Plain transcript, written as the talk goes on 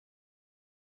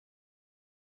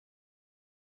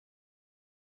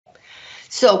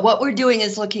So what we're doing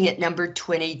is looking at number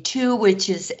 22, which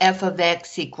is f of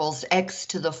x equals x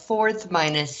to the fourth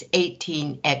minus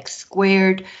 18x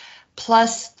squared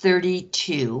plus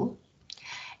 32.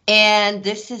 And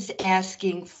this is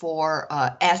asking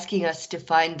us to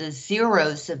find the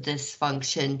zeros of this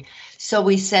function. So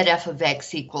we set f of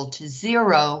x equal to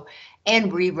 0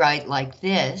 and rewrite like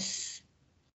this.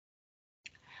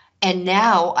 And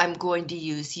now I'm going to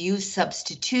use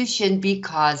substitution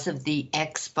because of the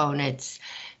exponents.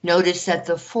 Notice that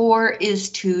the 4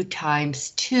 is 2 times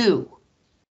 2.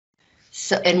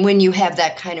 So, and when you have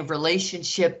that kind of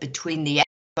relationship between the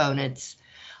exponents,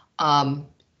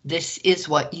 this is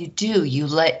what you do. You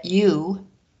let u,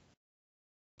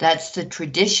 that's the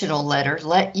traditional letter,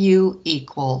 let u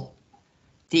equal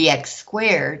the x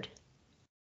squared.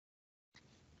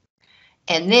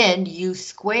 And then u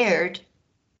squared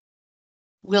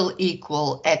will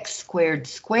equal x squared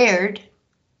squared,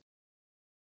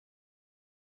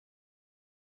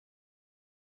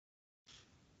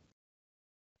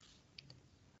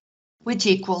 which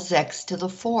equals x to the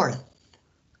fourth.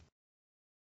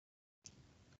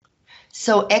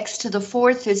 So x to the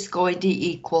fourth is going to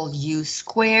equal u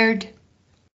squared,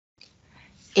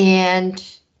 and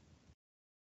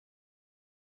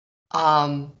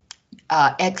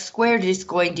x squared is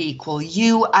going to equal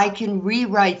u. I can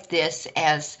rewrite this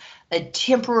as a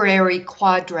temporary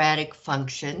quadratic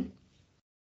function.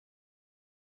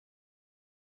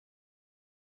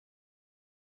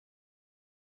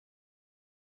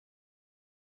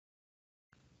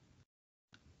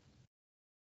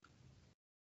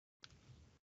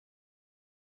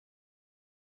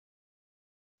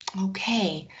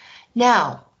 Okay,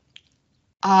 now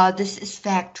this is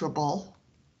factorable.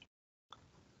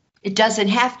 It doesn't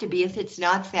have to be. If it's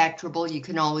not factorable, you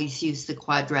can always use the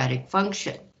quadratic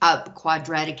function,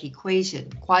 quadratic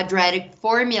equation, quadratic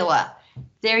formula.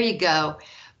 There you go.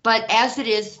 But as it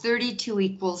is, 32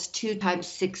 equals 2 times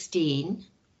 16.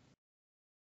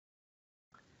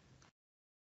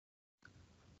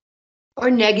 Or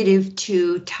negative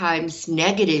 2 times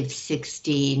negative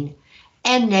 16.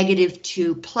 And negative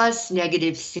 2 plus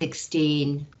negative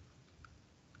 16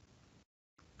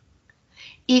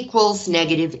 equals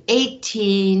negative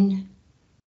 18,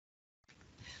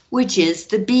 which is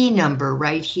the B number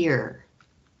right here.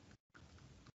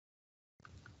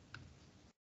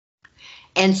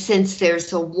 And since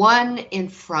there's a 1 in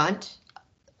front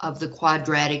of the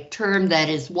quadratic term, that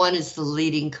is 1 is the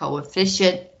leading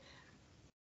coefficient,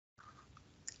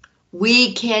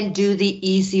 we can do the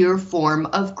easier form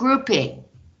of grouping,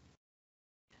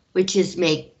 which is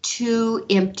make 2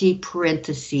 empty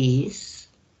parentheses,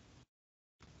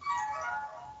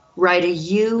 write a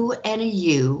u and a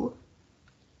u,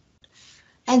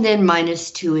 and then minus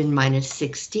 2 and minus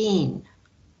 16.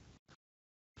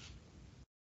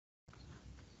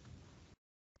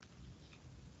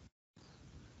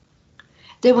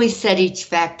 Then we set each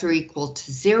factor equal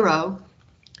to 0.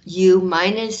 U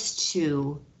minus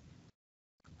 2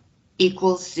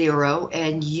 equals 0,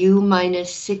 and u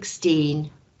minus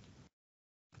 16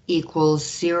 equals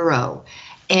 0.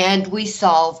 And we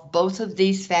solve both of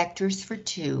these factors for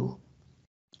 2.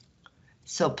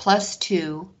 So plus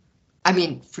 2,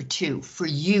 for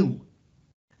u.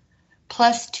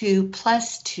 Plus 2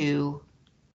 plus 2.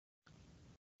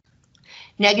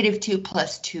 Negative 2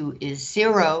 plus 2 is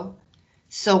 0.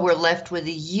 So we're left with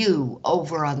a u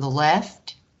over on the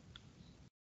left.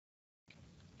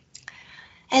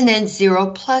 And then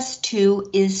 0 plus 2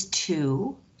 is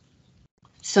 2.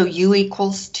 So u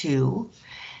equals 2.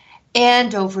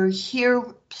 And over here,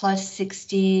 plus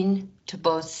 16 to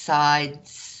both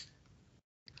sides,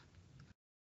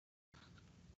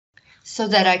 so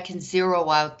that I can zero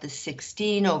out the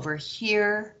 16 over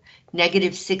here.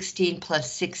 Negative 16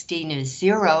 plus 16 is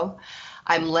 0.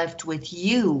 I'm left with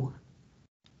u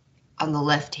on the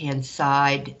left-hand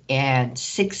side and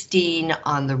 16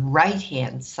 on the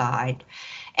right-hand side.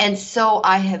 And so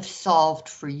I have solved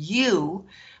for u,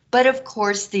 but of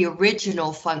course the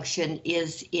original function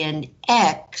is in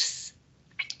x,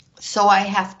 so I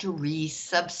have to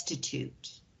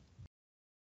resubstitute.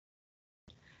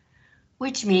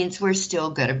 Which means we're still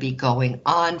going to be going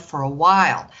on for a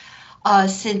while.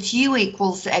 Since u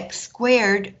equals x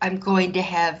squared, I'm going to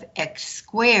have x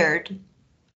squared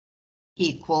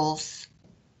equals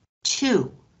 2.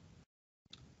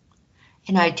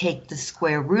 And I take the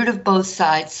square root of both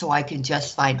sides so I can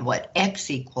just find what x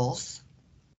equals.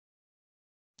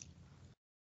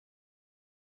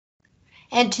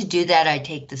 And to do that, I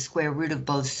take the square root of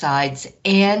both sides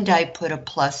and I put a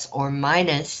plus or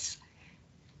minus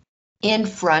in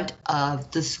front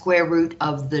of the square root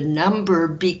of the number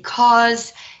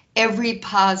because every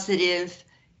positive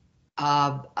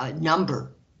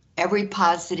number, every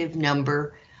positive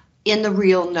number in the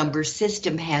real number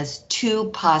system has two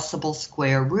possible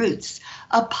square roots,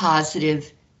 a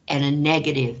positive and a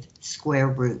negative square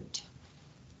root.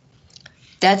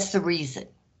 That's the reason.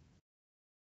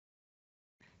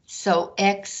 So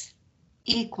x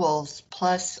equals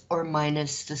plus or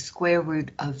minus the square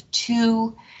root of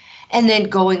 2. And then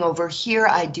going over here,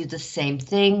 I do the same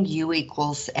thing, u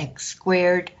equals x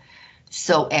squared.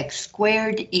 So x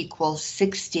squared equals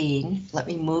 16. Let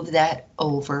me move that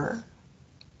over.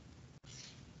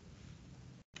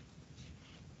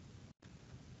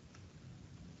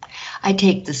 I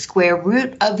take the square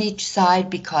root of each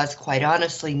side because, quite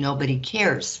honestly, nobody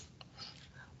cares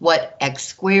what x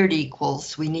squared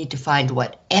equals. We need to find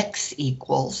what x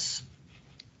equals.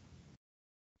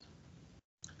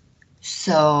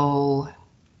 So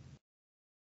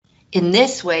in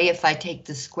this way, if I take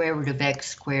the square root of x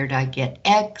squared, I get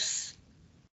x.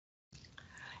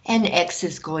 And x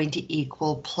is going to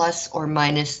equal plus or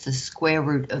minus the square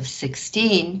root of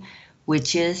 16,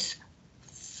 which is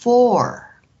 4.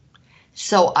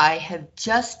 So I have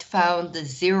just found the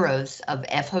zeros of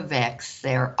f of x.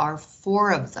 There are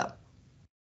 4 of them.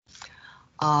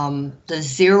 The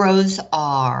zeros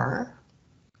are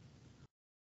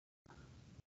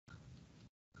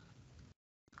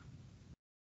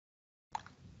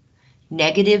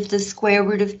negative the square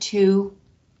root of 2,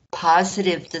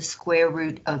 positive the square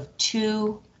root of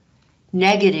 2,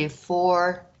 negative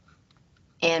 4,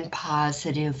 and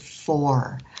positive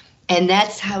 4. And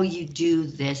that's how you do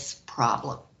this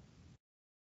problem.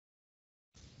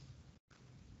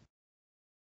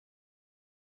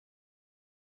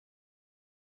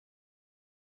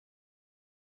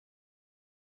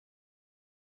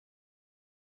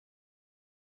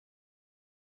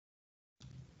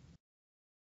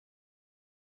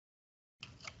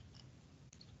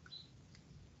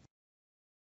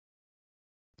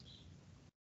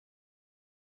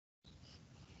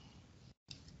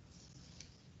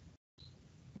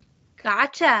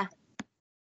 Gotcha.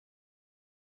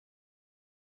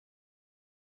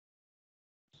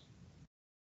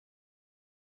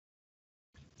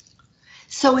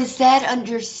 So is that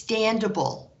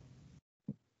understandable?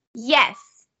 Yes.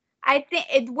 I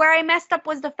think where I messed up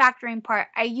was the factoring part.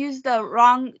 I used the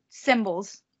wrong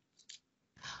symbols.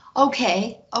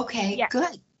 Okay, Yeah.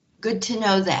 good. Good to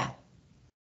know that.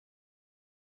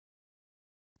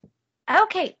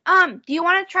 Okay, do you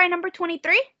want to try number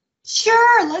 23?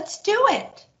 Sure, let's do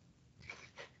it.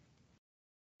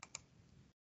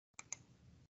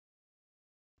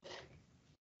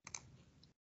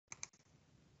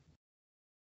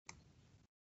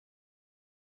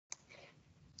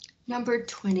 Number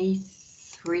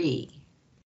 23.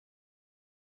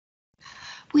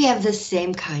 We have the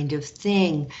same kind of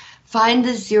thing. Find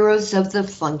the zeros of the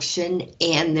function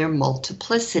and their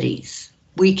multiplicities.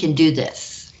 We can do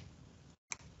this.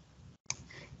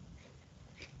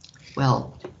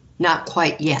 Well, not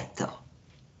quite yet, though.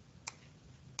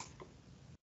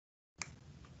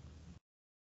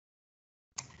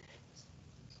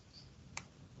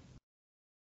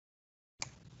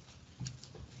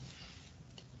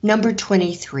 Number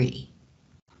 23.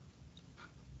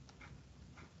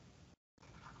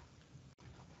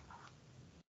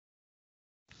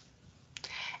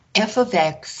 F of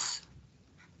x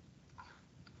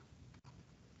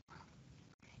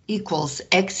equals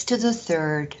x to the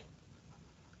third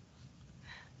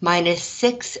minus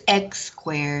 6x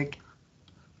squared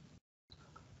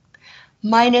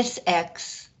minus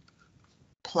x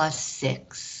plus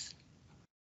 6.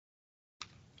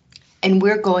 And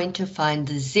we're going to find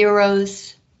the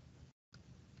zeros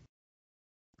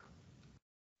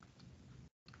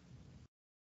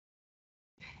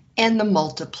and the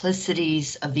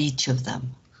multiplicities of each of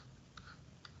them.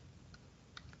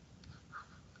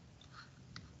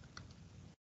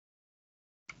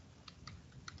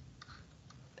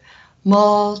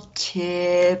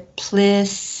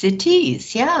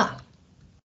 Multiplicities, yeah.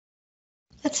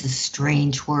 That's a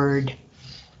strange word.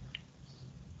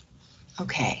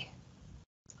 Okay,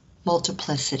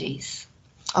 multiplicities.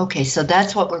 Okay, so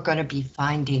that's what we're going to be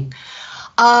finding.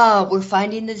 We're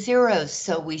finding the zeros,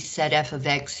 so we set f of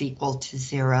x equal to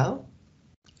 0.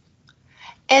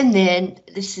 And then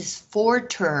this is 4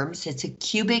 terms. It's a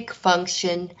cubic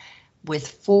function with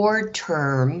 4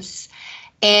 terms.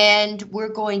 And we're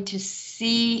going to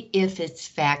see if it's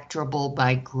factorable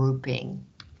by grouping.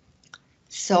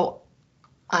 So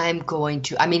I'm going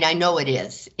to, I know it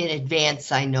is. In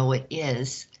advance, I know it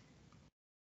is.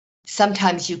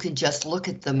 Sometimes you can just look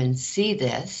at them and see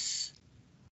this.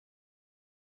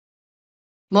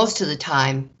 Most of the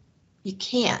time, You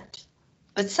can't,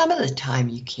 but some of the time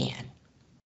you can.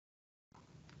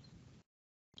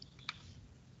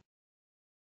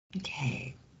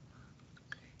 Okay.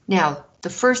 Now, the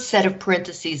first set of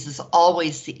parentheses is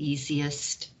always the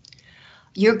easiest.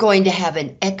 You're going to have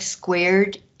an x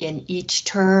squared in each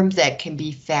term that can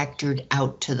be factored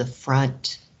out to the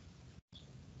front.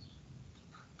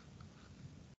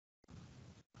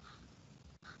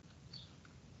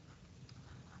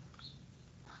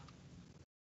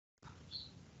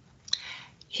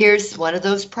 Here's one of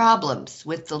those problems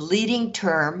with the leading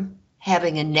term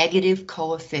having a negative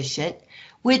coefficient,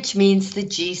 which means the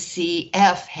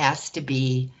GCF has to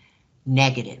be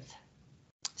negative.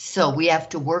 So we have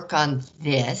to work on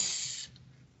this.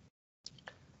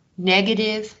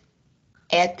 Negative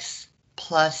x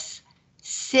plus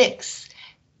 6.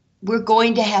 We're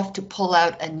going to have to pull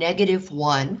out a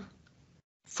 -1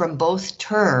 from both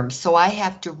terms, so I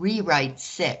have to rewrite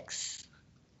 6.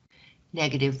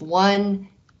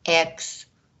 -1x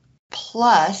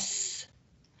plus.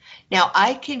 Now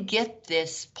I can get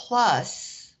this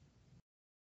plus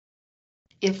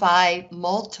if I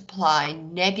multiply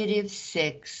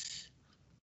 -6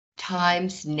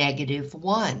 times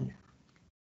 -1.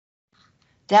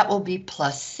 That will be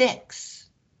plus 6.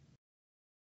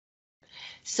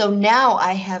 So now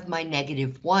I have my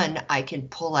 -1 I can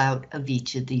pull out of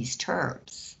each of these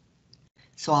terms.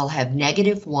 So I'll have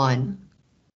 -1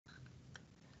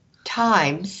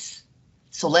 times,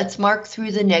 so let's mark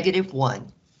through the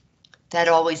 -1. That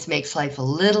always makes life a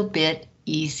little bit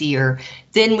easier.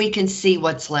 Then we can see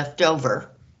what's left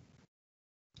over.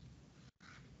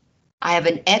 I have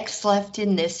an x left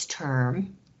in this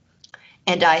term,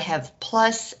 and I have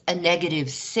plus a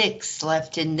 -6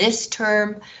 left in this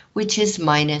term, which is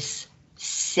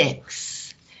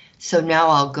 -6. So now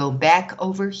I'll go back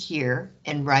over here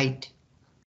and write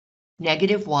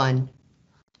 -1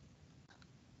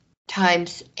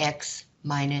 times x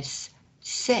minus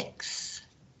 6.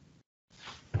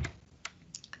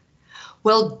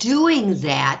 Well, doing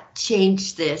that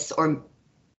changed this, or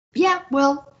yeah,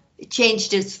 well, it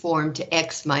changed its form to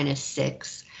x minus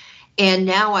 6. And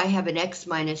now I have an x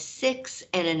minus 6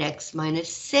 and an x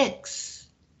minus 6.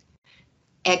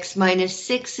 X minus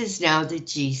 6 is now the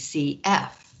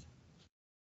GCF.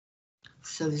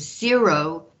 So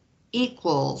 0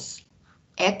 equals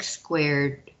x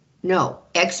squared, no,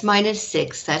 x minus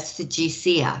 6, that's the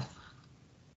GCF.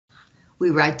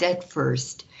 We write that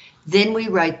first. Then we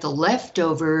write the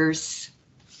leftovers.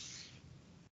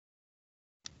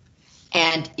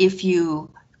 And if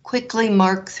you quickly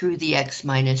mark through the x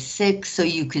minus 6 so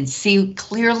you can see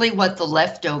clearly what the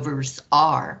leftovers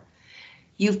are,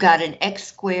 you've got an x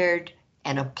squared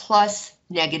and a plus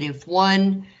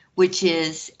 -1, which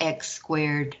is x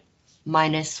squared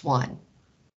minus 1.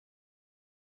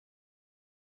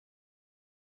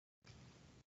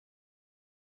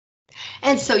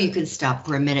 And so you can stop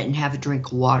for a minute and have a drink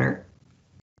of water.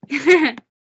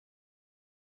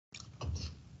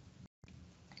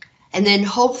 And then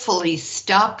hopefully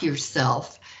stop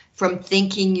yourself from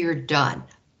thinking you're done.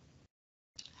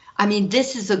 I mean,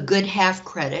 this is a good half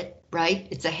credit, right?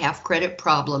 It's a half credit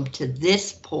problem to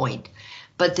this point,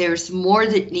 but there's more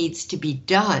that needs to be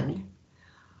done.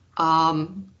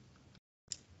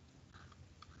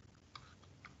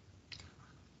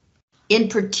 In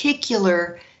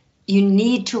particular, you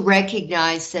need to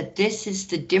recognize that this is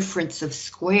the difference of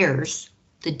squares,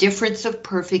 the difference of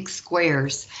perfect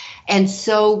squares, and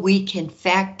so we can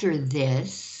factor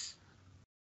this.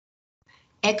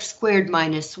 X squared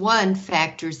minus 1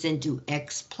 factors into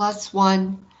x plus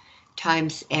 1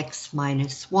 times x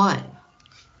minus 1.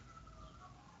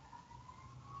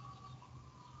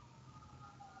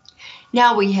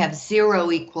 Now we have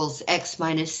 0 equals x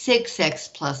minus 6, x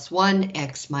plus 1,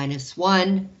 x minus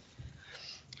 1.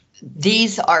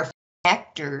 These are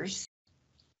factors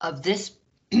of this,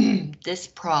 this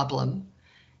problem.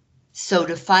 So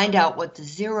to find out what the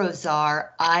zeros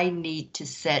are, I need to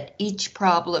set each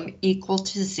problem equal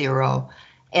to 0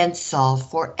 and solve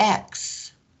for x.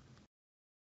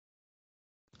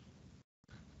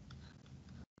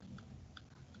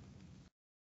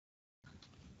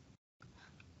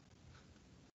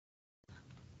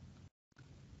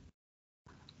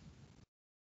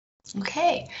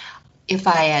 Okay, if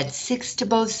I add 6 to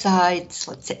both sides,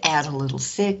 let's add a little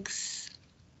 6.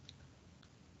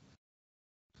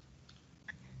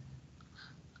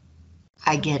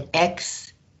 I get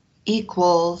x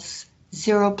equals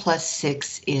 0 plus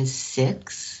 6 is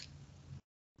 6.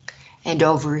 And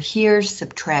over here,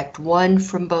 subtract 1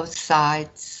 from both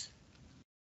sides.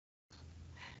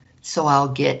 So I'll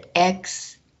get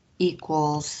x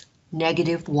equals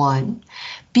 -1.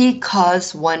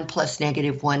 because 1 plus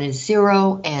negative 1 is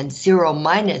 0, and 0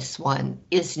 minus 1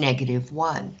 is negative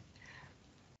 1.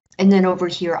 And then over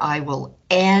here, I will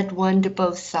add 1 to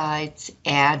both sides,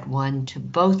 add 1 to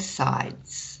both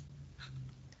sides.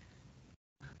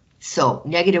 So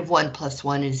negative 1 plus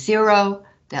 1 is 0.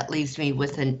 That leaves me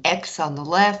with an x on the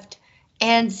left,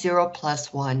 and 0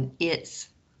 plus 1 is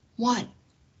 1.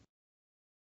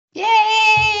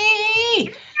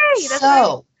 Yay!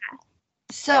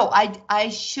 So I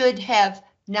should have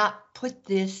not put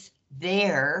this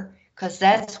there, because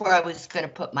that's where I was going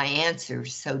to put my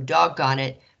answers. So doggone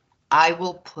it, I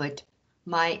will put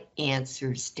my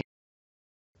answers down.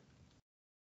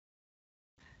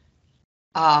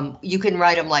 You can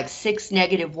write them like 6,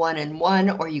 negative 1, and 1,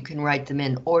 or you can write them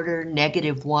in order,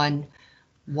 negative 1,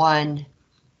 1,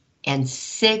 and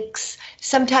 6.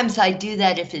 Sometimes I do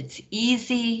that if it's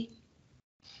easy,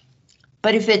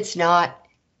 but if it's not,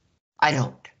 I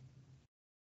don't.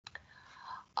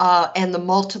 And the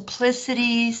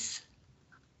multiplicities,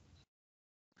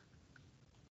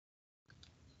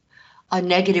 a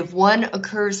negative 1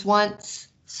 occurs once,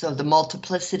 so the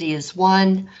multiplicity is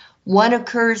 1. 1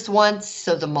 occurs once,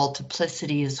 so the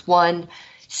multiplicity is 1.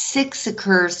 6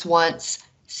 occurs once,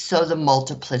 so the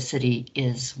multiplicity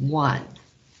is 1.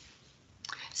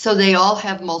 So they all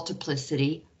have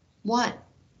multiplicity 1.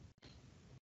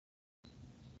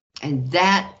 And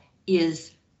that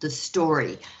is the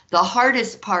story. The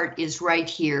hardest part is right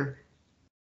here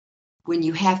when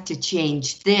you have to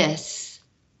change this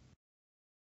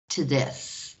to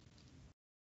this.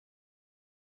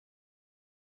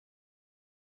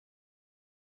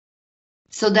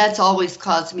 So that's always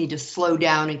caused me to slow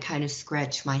down and kind of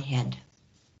scratch my head.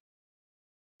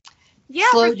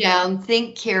 Yeah, slow down,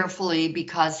 think carefully,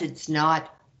 because it's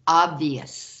not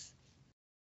obvious.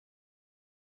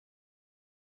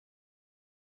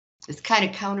 It's kind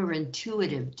of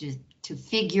counterintuitive to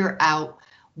figure out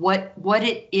what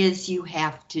it is you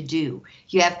have to do.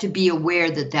 You have to be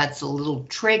aware that that's a little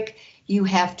trick you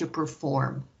have to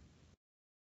perform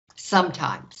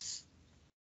sometimes.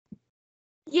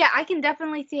 Yeah, I can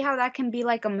definitely see how that can be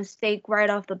like a mistake right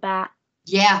off the bat.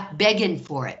 Yeah, begging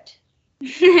for it.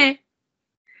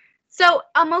 So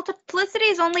a multiplicity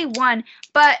is only 1,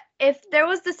 but if there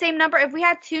was the same number, if we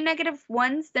had 2 negative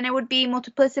 1s, then it would be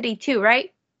multiplicity 2,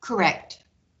 right? Correct.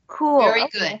 Cool. Very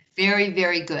good. Very,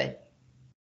 very good.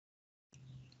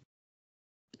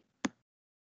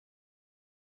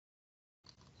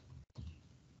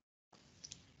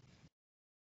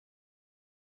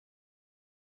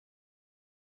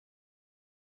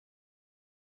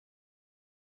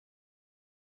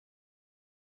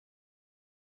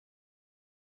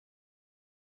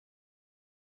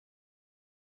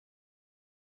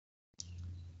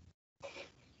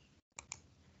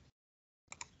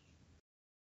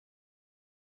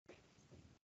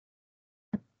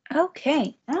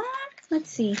 Okay, let's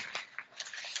see.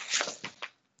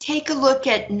 Take a look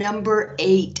at number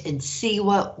 8 and see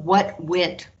what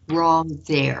went wrong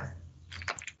there.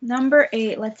 Number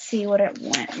 8, let's see what it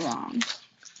went wrong.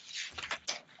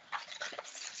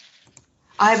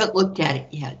 I haven't looked at it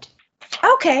yet.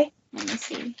 Okay, let me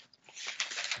see.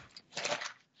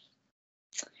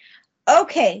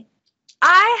 Okay,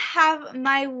 I have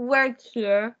my work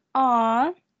here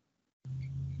on.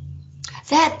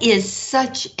 That is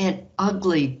such an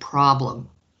ugly problem.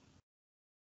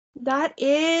 That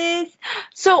is,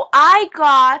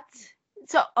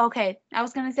 okay, I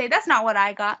was gonna say that's not what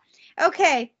I got.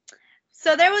 Okay,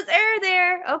 so there was error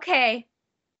there. Okay,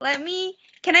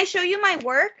 can I show you my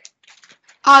work?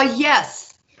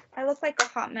 Yes. I look like a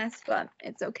hot mess, but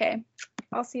it's okay.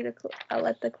 I'll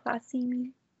let the class see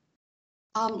me.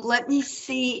 Let me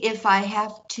see if I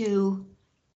have to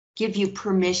give you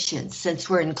permission since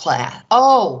we're in class.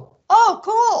 Oh,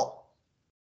 cool.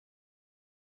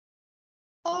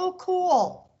 Oh,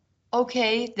 cool.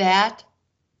 Okay, that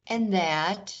and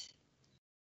that.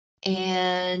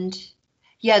 And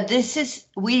yeah,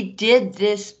 we did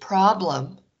this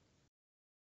problem.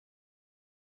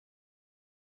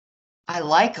 I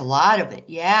like a lot of it,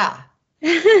 yeah.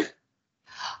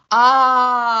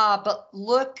 But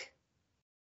look.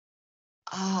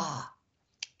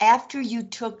 After you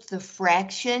took the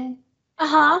fraction,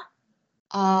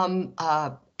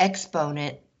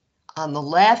 exponent on the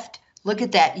left, look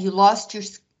at that. You lost your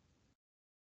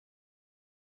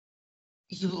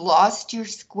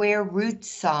square root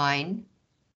sign.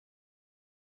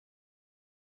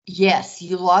 Yes,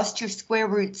 you lost your square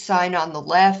root sign on the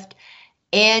left,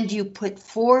 and you put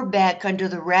 4 back under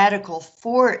the radical.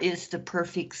 4 is the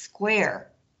perfect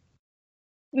square.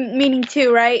 Meaning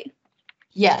 2, right?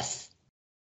 Yes.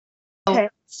 Okay.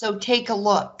 So take a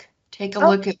look. Take a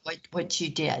look at what you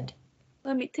did.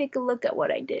 Let me take a look at what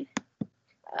I did.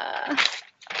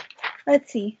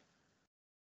 Let's see.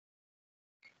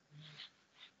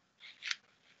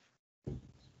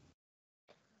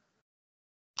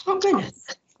 Oh, goodness.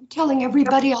 I'm telling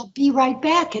everybody I'll be right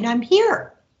back, and I'm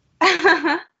here.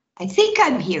 I think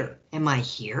I'm here. Am I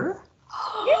here?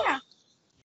 Yeah.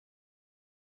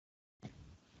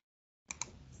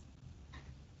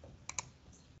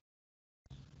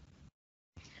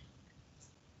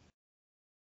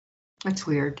 That's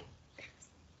weird.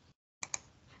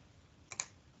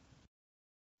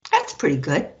 That's pretty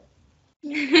good.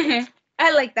 I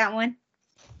like that one.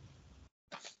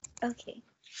 Okay.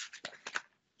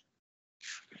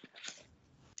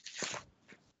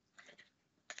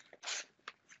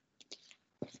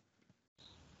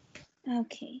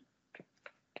 Okay.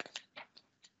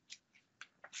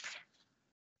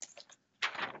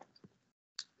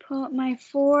 Put my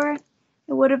 4.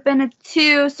 It would have been a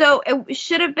 2, so it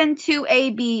should have been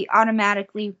 2AB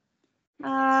automatically.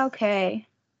 Okay.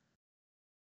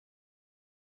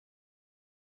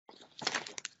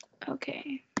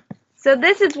 Okay. So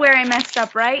this is where I messed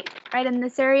up, right? Right in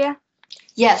this area?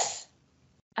 Yes.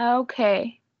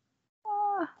 Okay.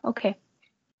 Okay.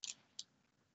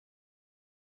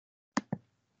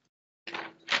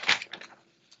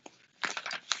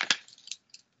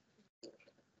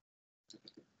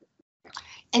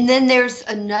 And then there's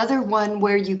another one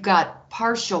where you got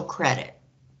partial credit.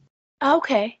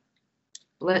 Okay.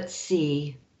 Let's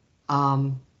see.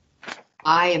 I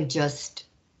am just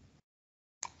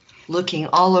looking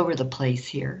all over the place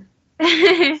here.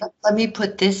 Let me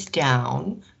put this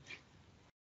down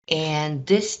and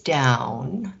this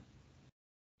down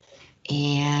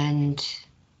and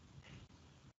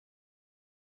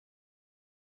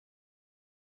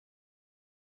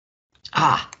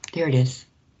there it is.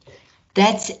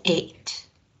 That's 8.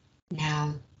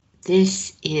 Now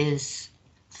this is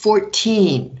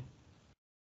 14.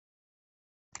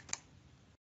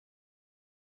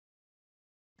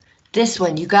 This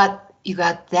one, you got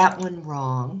that one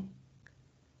wrong.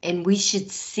 And we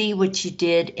should see what you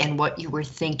did and what you were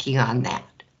thinking on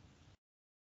that.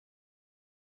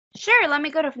 Sure, let me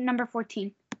go to number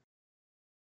 14.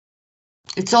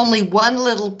 It's only one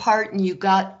little part and you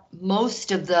got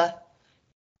most of the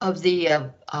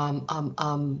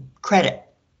credit.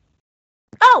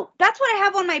 Oh, that's what I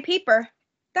have on my paper.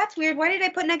 That's weird. Why did I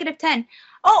put -10?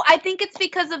 Oh, I think it's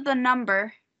because of the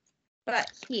number.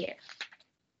 But here.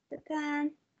 The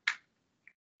 10.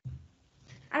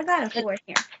 I got a 4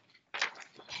 here.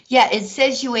 Yeah, it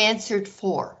says you answered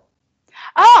 4.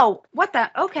 Oh, what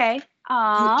the? Okay.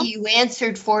 You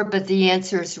answered 4, but the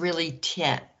answer is really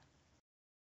 10.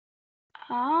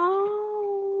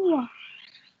 Oh.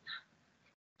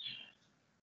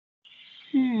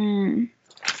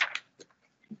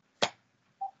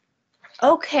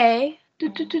 Okay.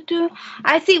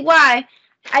 I see why.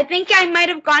 I think I might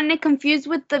have gotten it confused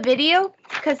with the video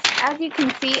because as you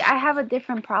can see, I have a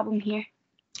different problem here.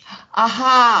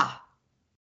 Aha.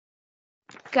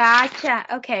 Gotcha.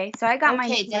 Okay, so I got my.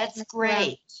 Okay, that's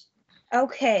great.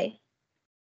 Okay.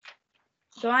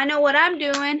 So I know what I'm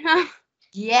doing, huh?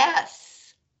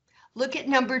 Yes. Look at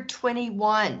number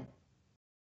 21.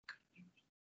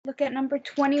 Look at number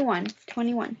 21.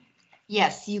 21.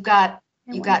 Yes, you got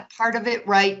part of it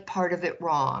right, part of it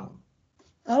wrong.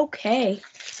 Okay.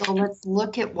 So let's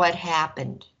look at what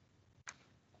happened.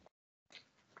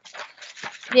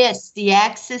 This, the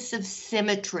axis of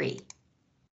symmetry.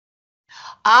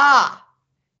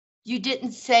 You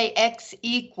didn't say x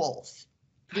equals.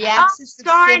 The axis of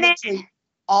symmetry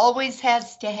always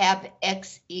has to have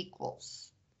x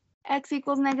equals. X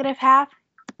equals -1/2?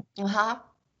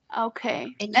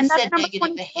 Okay. And you said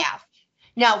 -1/2.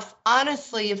 Now,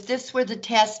 honestly, if this were the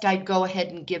test, I'd go ahead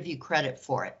and give you credit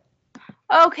for it.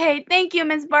 Okay, thank you,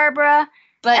 Miss Barbara.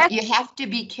 But you have to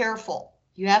be careful.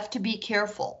 You have to be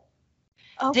careful.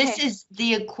 Okay. This is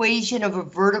the equation of a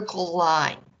vertical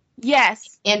line.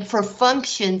 Yes. And for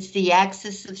functions, the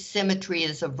axis of symmetry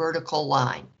is a vertical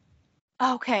line.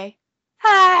 Okay.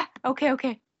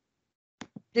 Okay.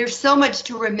 There's so much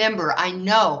to remember. I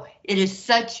know it is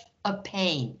such a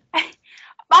pain.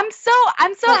 I'm so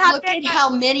happy. Look at how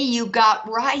many you got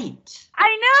right. I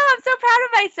know. I'm so proud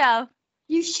of myself.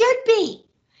 You should be.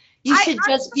 You should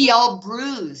just be all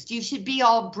bruised. You should be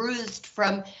all bruised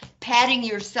from patting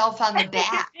yourself on the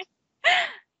back.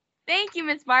 Thank you,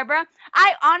 Miss Barbara.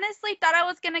 I honestly thought I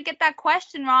was going to get that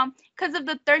question wrong because of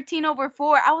the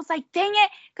 13/4. I was like, dang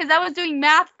it, because I was doing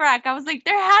math frac. I was like,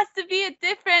 there has to be a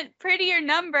different, prettier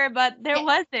number, but there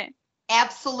wasn't.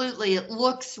 Absolutely. It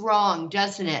looks wrong,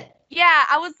 doesn't it? Yeah,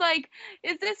 I was like,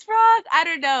 is this wrong? I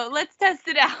don't know. Let's test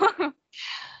it out.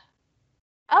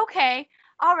 Okay,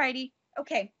 alrighty.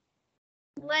 Okay,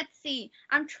 let's see.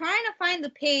 I'm trying to find the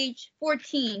page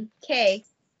 14, okay,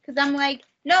 because I'm like,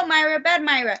 no, Myra, bad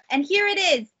Myra. And here it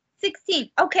is, 16.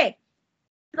 Okay,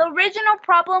 the original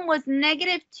problem was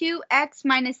negative 2x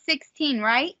minus 16,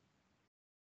 right?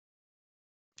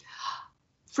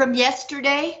 From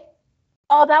yesterday?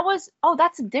 Oh,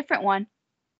 that's a different one.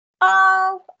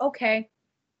 Oh, okay.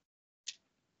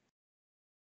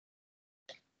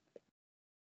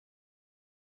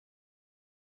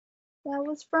 That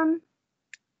was from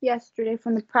yesterday,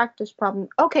 from the practice problem.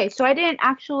 Okay, so I didn't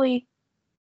actually.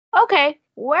 Okay,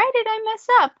 where did I mess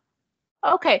up?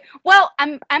 Okay, well,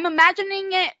 I'm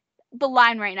imagining it, the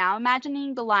line right now.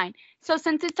 Imagining the line. So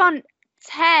since it's on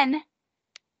 10,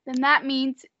 then that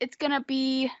means it's gonna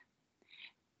be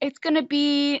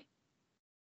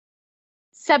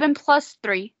 7 plus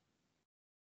 3.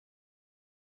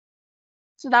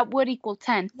 So that would equal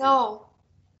 10. No.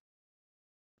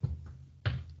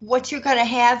 What you're going to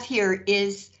have here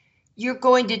is you're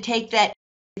going to take that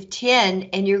 10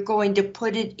 and you're going to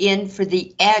put it in for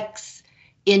the x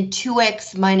in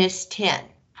 2x minus 10.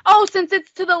 Oh, since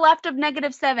it's to the left of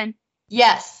negative 7.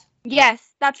 Yes.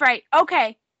 Yes, that's right.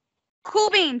 Okay. Cool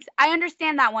beans. I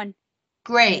understand that one.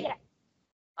 Great. Yeah.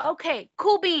 Okay,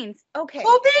 cool beans. Okay.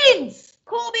 Cool beans.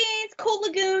 Cool beans, cool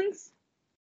lagoons.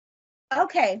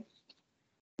 Okay.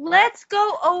 Let's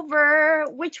go over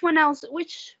which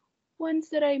ones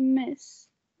did I miss?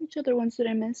 Which other ones did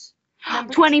I miss?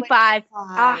 Number 25.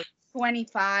 25.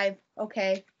 25.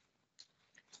 Okay.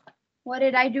 What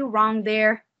did I do wrong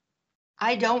there?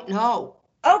 I don't know.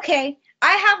 Okay.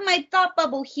 I have my thought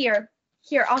bubble here.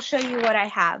 Here, I'll show you what I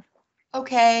have.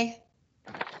 Okay.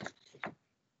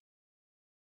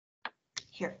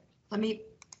 Here, let me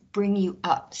bring you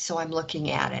up so I'm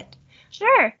looking at it.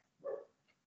 Sure.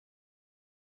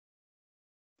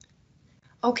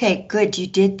 Okay, good, you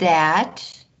did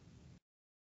that.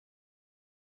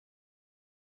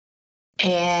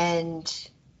 And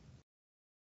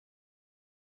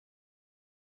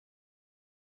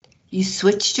you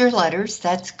switched your letters,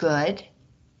 that's good.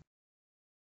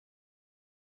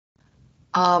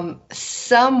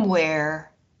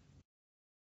 Somewhere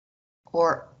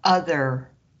or other.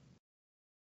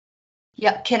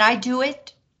 Yeah, can I do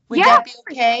it? Would that be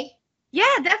okay?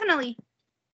 Yeah, definitely.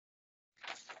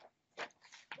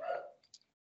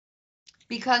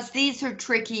 Because these are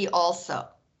tricky also.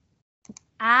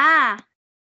 Ah.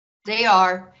 They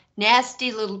are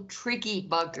nasty little tricky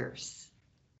buggers.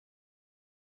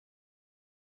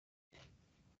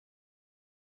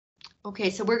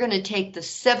 Okay, so we're going to take the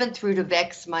 7th root of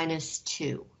x minus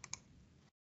 2.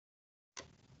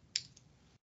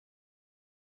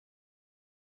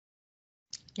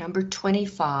 Number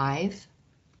 25.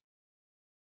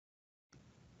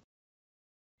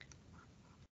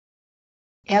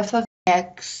 F of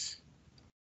x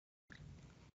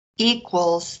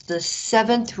equals the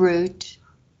 7th root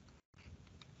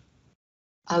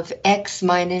of x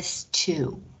minus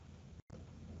 2.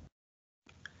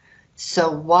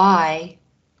 So y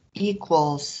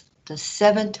equals the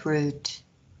 7th root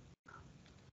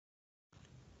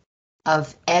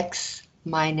of x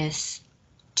minus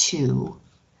 2,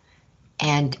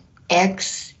 and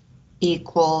x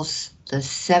equals the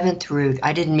 7th root.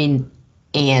 I didn't mean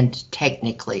and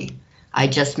technically, I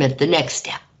just meant the next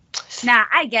step. Nah,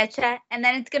 I getcha. And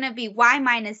then it's gonna be y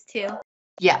minus 2.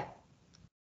 Yeah.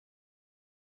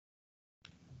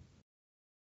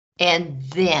 And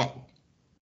then,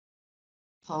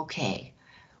 okay,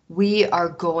 we are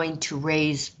going to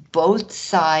raise both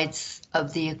sides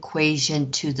of the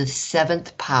equation to the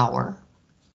 7th power.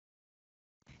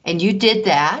 And you did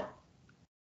that.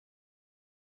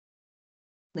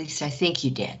 At least I think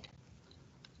you did.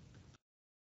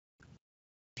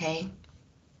 Okay.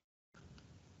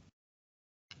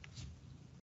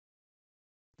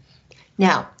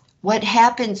 Now, what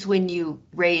happens when you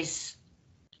raise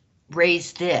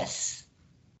this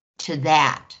to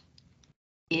that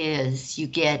is you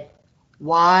get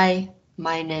y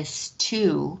minus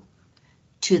 2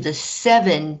 to the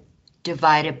 7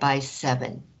 divided by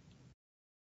 7,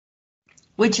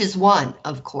 which is 1,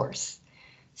 of course.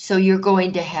 So you're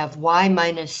going to have y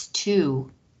minus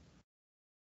 2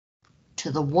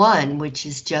 to the 1, which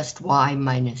is just y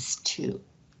minus 2.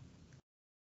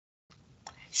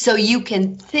 So you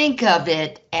can think of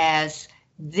it as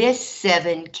this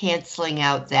 7 canceling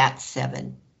out that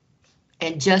 7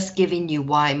 and just giving you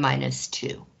y minus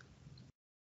 2.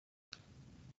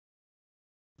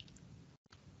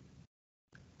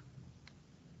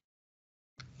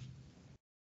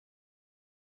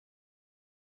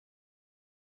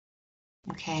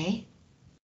 Okay.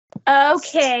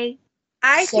 Okay.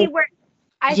 I So- see where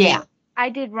I Yeah. see I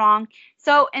did wrong.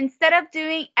 So instead of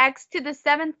doing x to the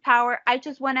 7th power, I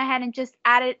just went ahead and just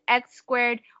added x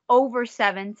squared over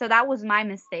 7. So that was my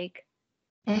mistake.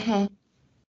 Mm-hmm.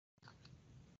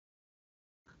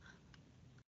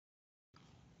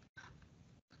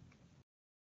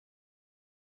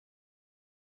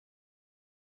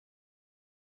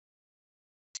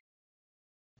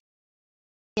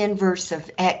 Inverse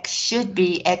of x should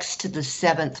be x to the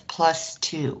 7th plus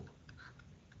 2.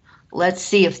 Let's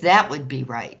see if that would be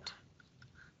right.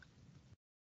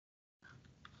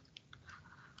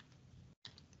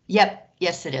 Yep,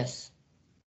 yes it is.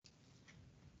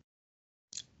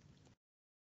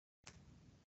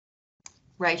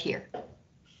 Right here.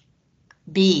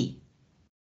 B.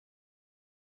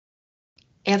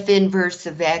 F inverse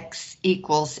of x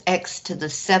equals x to the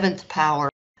 7th power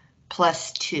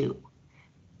plus 2.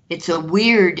 It's a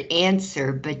weird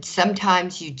answer, but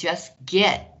sometimes you just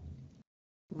get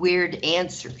weird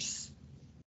answers.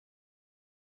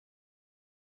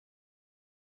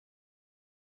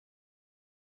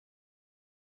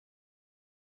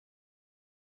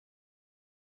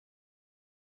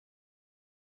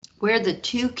 Where the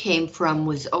 2 came from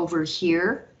was over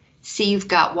here. See, you've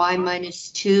got y minus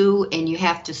 2, and you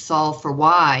have to solve for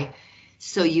y.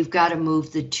 So you've got to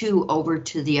move the 2 over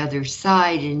to the other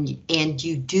side, and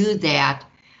you do that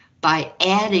by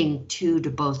adding 2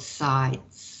 to both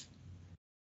sides.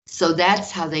 So that's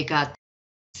how they got the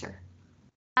answer.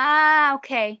 Ah,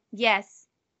 okay. Yes.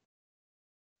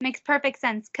 Makes perfect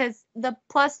sense because the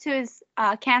plus 2 is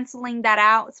canceling that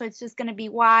out. So it's just going to be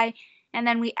y. And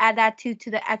then we add that 2 to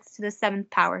the x to the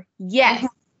 7th power. Yes.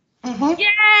 Mm-hmm. Yay!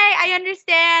 I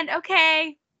understand.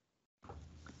 Okay.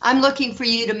 I'm looking for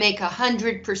you to make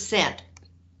 100%.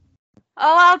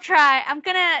 Oh, I'll try.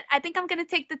 I think I'm gonna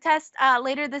take the test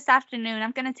later this afternoon.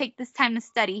 I'm gonna take this time to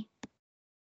study.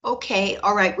 Okay,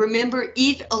 all right. Remember,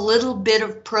 eat a little bit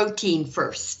of protein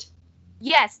first.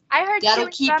 Yes, I heard That'll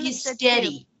chewing keep gum you is good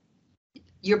steady.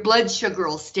 Your blood sugar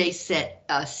will stay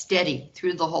steady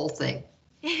through the whole thing.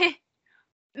 too.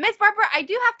 Miss Barbara, I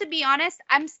do have to be honest.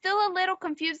 I'm still a little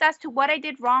confused as to what I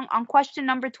did wrong on question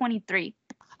number 23.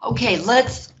 Okay,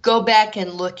 let's go back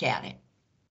and look at it.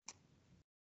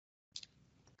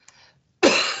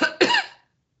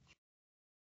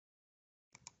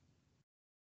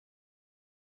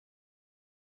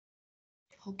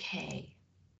 Okay.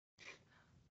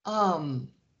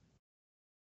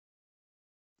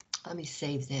 Let me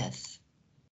save this.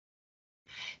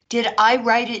 Did I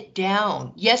write it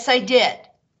down? Yes, I did.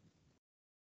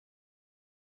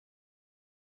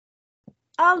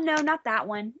 Oh no, not that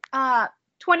one.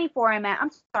 24 I meant. I'm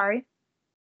sorry.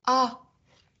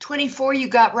 24 you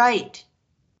got right.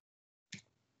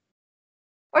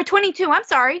 Or 22, I'm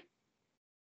sorry.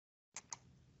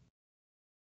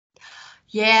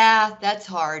 Yeah, that's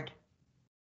hard.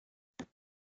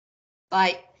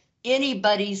 By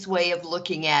anybody's way of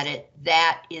looking at it,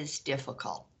 that is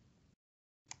difficult.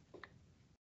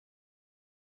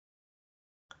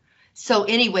 So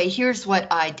anyway, here's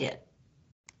what I did.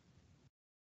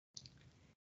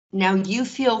 Now you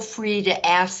feel free to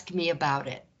ask me about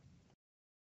it.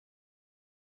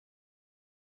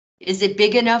 Is it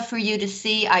big enough for you to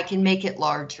see? I can make it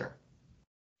larger.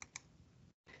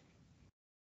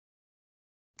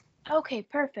 Okay,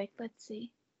 perfect. Let's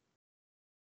see.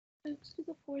 X to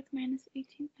the 4th minus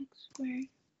 18x squared.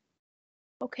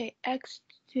 Okay, x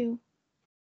to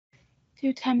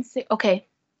 2 times 6. Okay,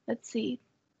 let's see.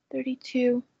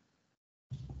 32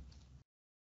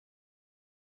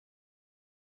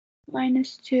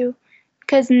 minus 2.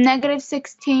 Because negative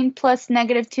 16 plus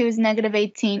negative 2 is negative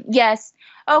 18. Yes.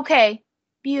 Okay.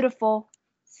 Beautiful.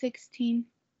 16.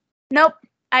 Nope.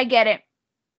 I get it.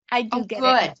 I do get it.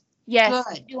 Good. Yes.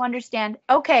 Good. I do understand.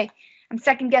 Okay. I'm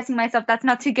second guessing myself. That's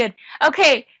not too good.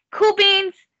 Okay. Cool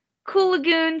beans. Cool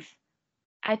lagoons.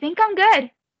 I think I'm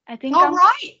good. I think All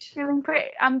right.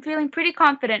 I'm feeling pretty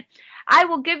confident. I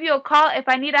will give you a call if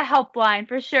I need a helpline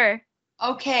for sure.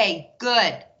 Okay,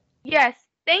 good. Yes.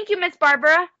 Thank you, Miss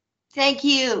Barbara. Thank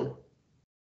you.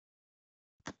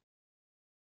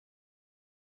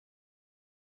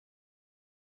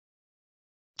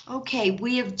 Okay,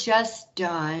 we have just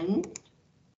done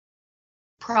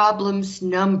problems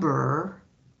number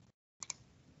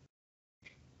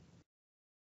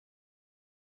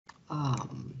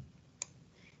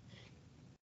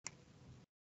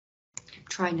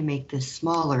trying to make this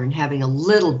smaller and having a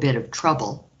little bit of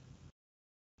trouble.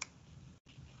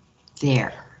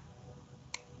 There.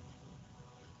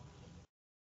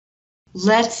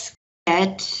 Let's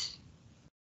get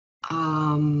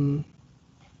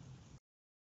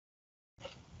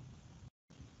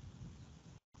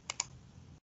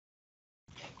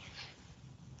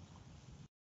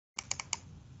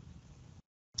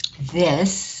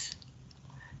this,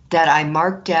 that I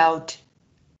marked out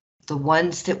the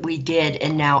ones that we did,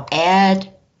 and now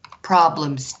add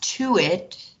problems to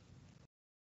it,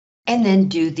 and then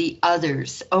do the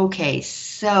others. Okay,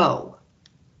 so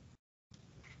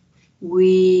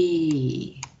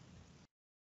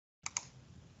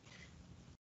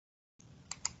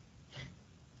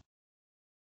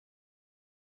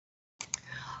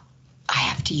I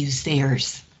have to use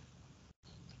theirs.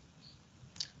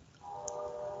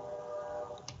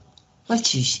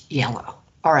 Let's use yellow.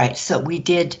 All right, so we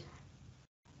did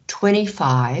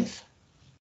 25.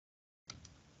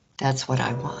 That's what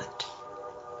I want.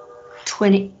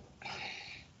 20.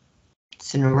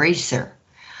 It's an eraser.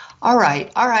 All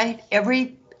right.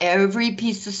 Every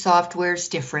piece of software is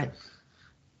different.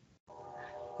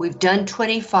 We've done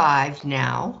 25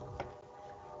 now.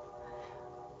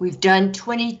 We've done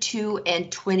 22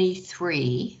 and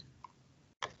 23.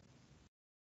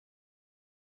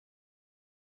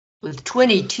 With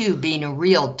 22 being a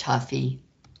real toughie.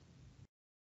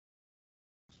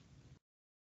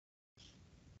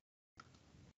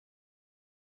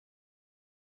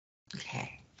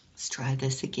 Okay, let's try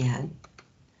this again.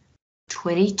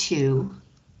 22.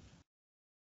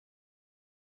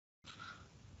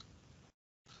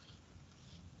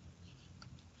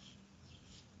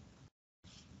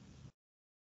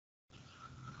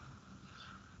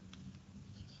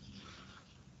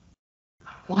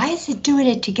 Why is it doing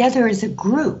it together as a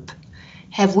group?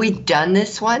 Have we done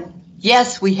this one?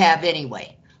 Yes, we have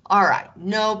anyway. All right,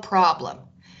 no problem.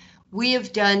 We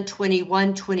have done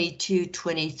 21, 22,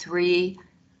 23.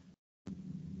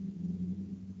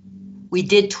 We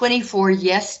did 24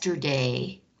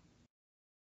 yesterday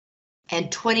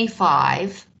and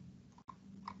 25.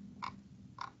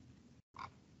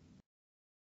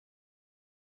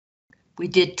 We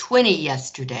did 20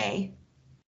 yesterday.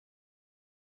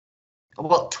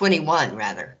 Well, 21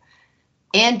 rather.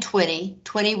 And 20.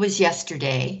 20 was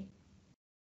yesterday.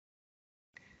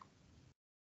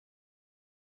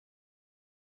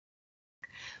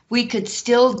 We could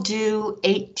still do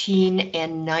 18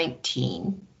 and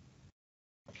 19.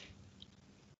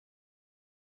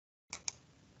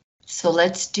 So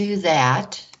let's do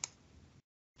that.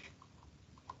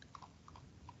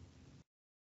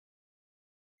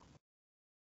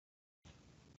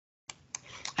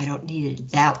 I don't need it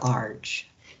that large.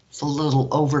 It's a little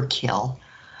overkill.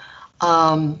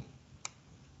 All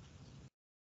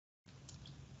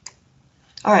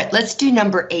right, let's do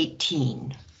number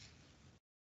 18.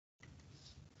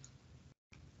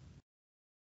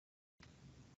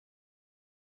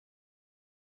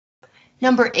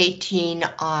 Number 18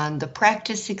 on the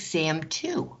practice exam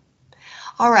 2.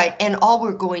 All right, and all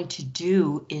we're going to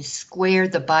do is square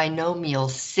the binomial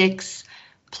 6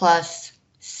 plus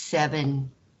 7i,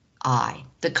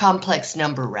 the complex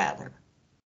number rather.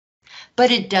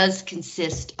 But it does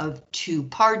consist of two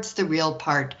parts, the real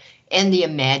part and the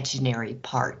imaginary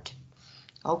part.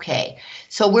 Okay,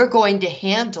 so we're going to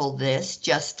handle this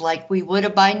just like we would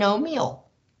a binomial.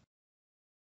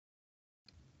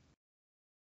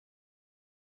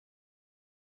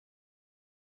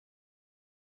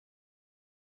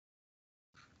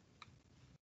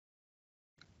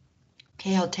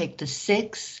 Okay, I'll take the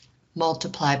 6,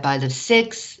 multiply by the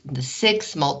 6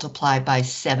 multiply by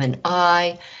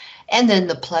 7i, and then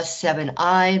the plus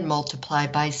 7i and multiply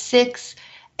by 6,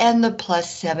 and the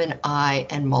plus 7i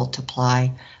and multiply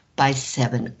by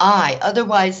 7i,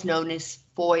 otherwise known as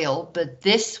FOIL, but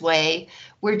this way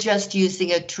we're just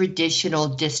using a traditional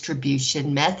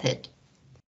distribution method.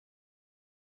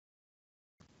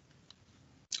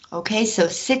 Okay, so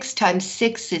 6 times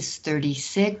 6 is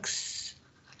 36.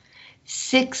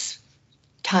 6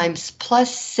 times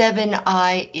plus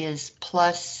 7i is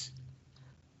plus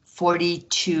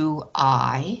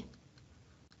 42i.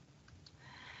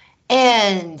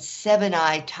 And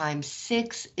 7i times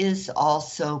 6 is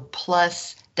also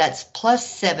plus, that's plus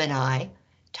 7i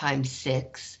times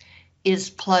 6 is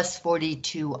plus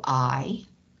 42i.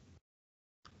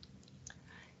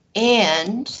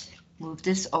 And move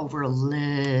this over a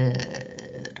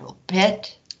little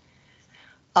bit.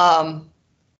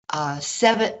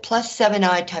 7 plus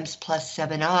 7i times plus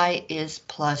 7i is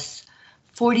plus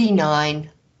 49i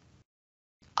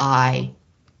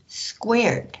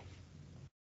squared.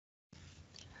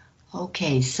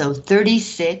 Okay, so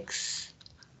 36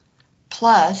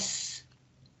 plus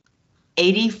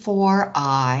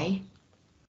 84i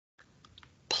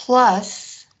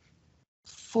plus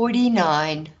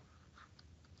 49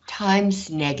 times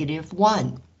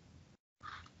 -1.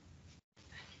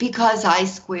 Because I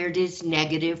squared is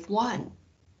 -1.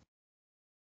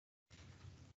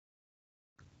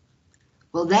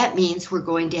 Well, that means we're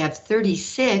going to have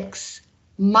 36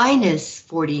 minus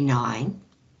 49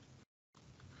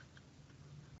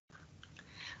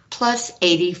 plus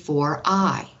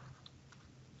 84i.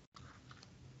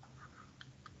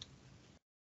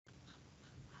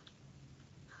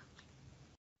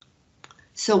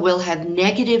 So we'll have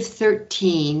negative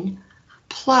 13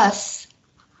 plus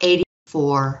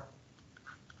 84i.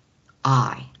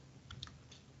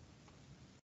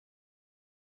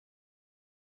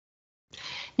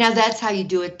 Now that's how you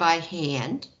do it by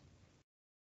hand.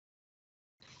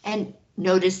 And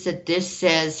notice that this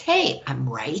says, hey, I'm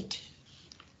right.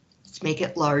 Let's make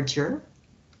it larger.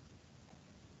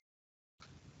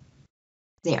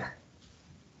 There.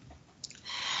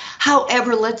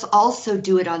 However, let's also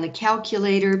do it on the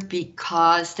calculator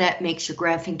because that makes your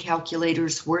graphing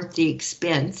calculators worth the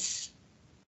expense.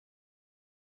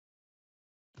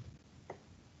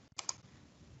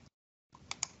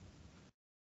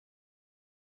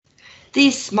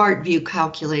 These SmartView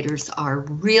calculators are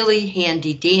really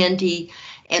handy dandy,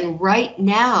 and right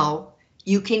now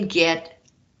you can get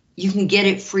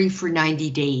it free for 90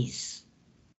 days.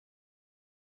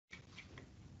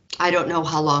 I don't know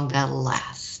how long that'll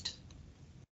last.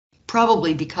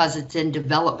 Probably because it's in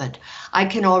development. I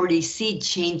can already see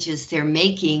changes they're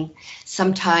making,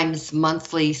 sometimes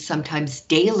monthly, sometimes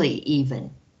daily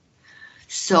even.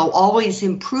 So always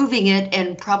improving it,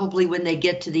 and probably when they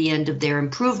get to the end of their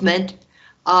improvement,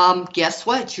 guess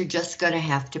what? You're just going to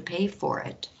have to pay for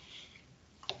it.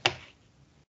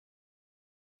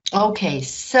 Okay,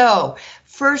 so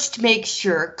first make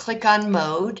sure, click on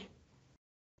mode,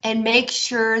 and make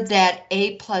sure that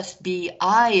A plus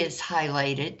BI is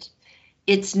highlighted.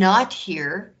 It's not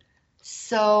here,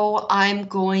 so I'm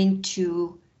going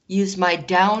to use my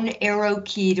down arrow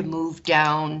key to move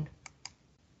down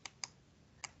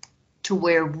to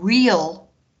where real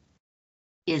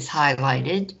is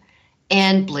highlighted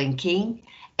and blinking,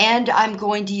 and I'm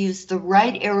going to use the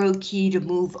right arrow key to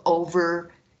move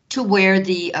over to where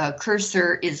the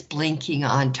cursor is blinking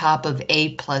on top of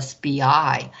A plus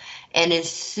BI. And as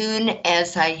soon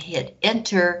as I hit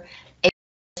enter, A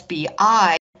plus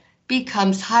BI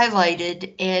becomes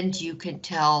highlighted, and you can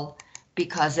tell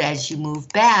because as you move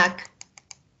back,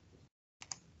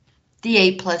 the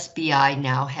A plus BI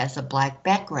now has a black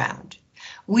background.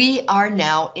 We are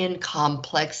now in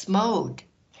complex mode.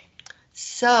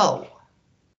 So,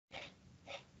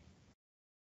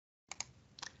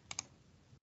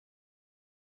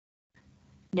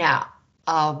 now,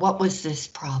 what was this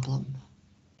problem?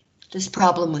 This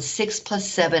problem was 6 plus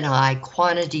 7i,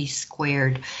 quantity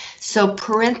squared. So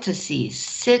parentheses,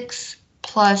 6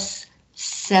 plus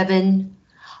 7,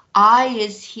 I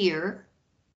is here,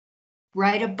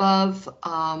 right above,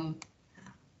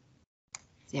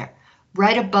 there,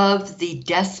 right above the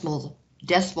decimal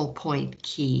point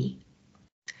key.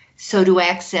 So to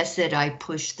access it, I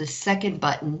push the second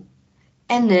button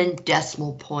and then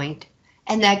decimal point,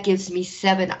 and that gives me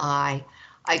 7i.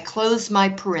 I close my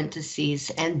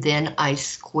parentheses and then I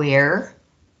square,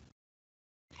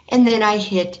 and then I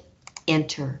hit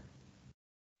enter.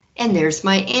 And there's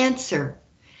my answer,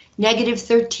 negative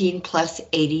 13 plus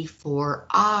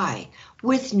 84i,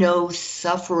 with no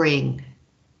suffering.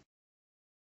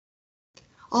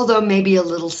 Although maybe a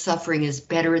little suffering is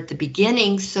better at the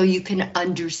beginning so you can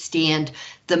understand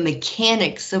the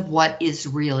mechanics of what is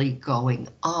really going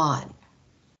on.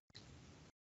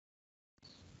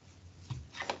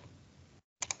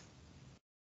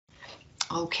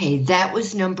 Okay, that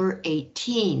was number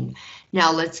 18.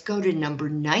 Now let's go to number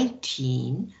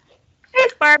 19.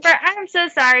 Miss Barbara, I'm so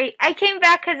sorry. I came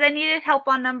back because I needed help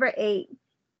on number 8.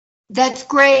 That's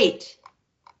great.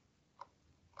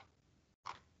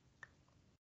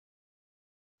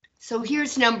 So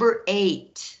here's number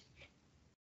 8.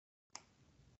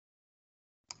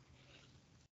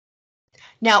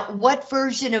 Now, what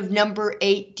version of number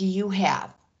 8 do you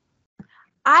have?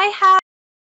 I have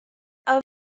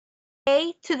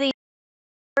A to the.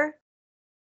 All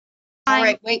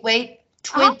right, wait.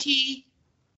 20,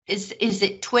 is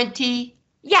it 20?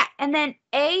 Yeah, and then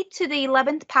A to the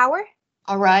 11th power.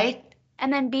 All right.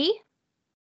 And then B.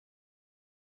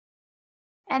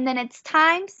 And then it's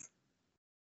times.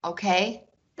 Okay.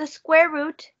 The square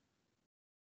root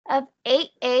of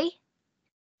 8A.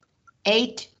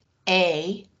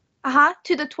 8A.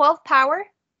 To the 12th power.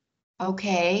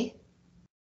 Okay.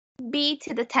 B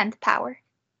to the 10th power.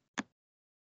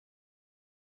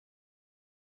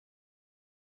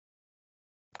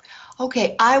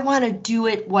 Okay, I want to do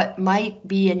it what might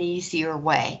be an easier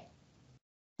way.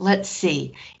 Let's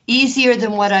see. Easier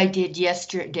than what I did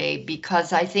yesterday,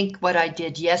 because I think what I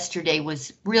did yesterday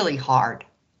was really hard.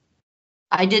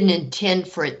 I didn't intend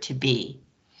for it to be.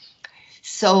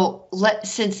 So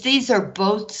since these are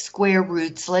both square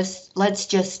roots, let's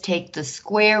just take the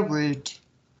square root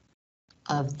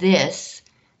of this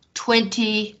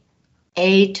 20a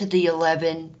to the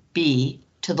 11b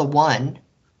to the 1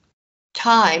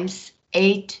 times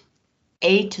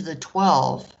 8a to the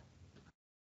 12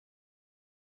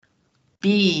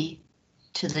 b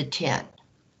to the 10.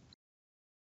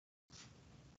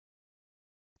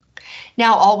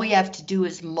 Now all we have to do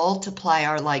is multiply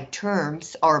our like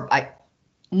terms, or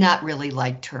not really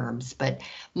like terms, but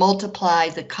multiply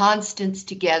the constants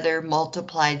together,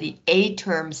 multiply the a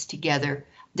terms together.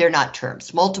 They're not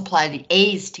terms. Multiply the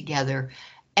a's together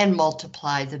and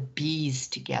multiply the b's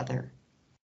together.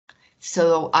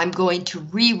 So I'm going to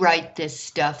rewrite this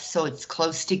stuff so it's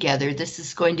close together. This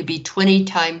is going to be 20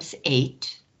 times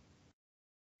 8.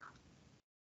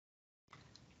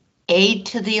 A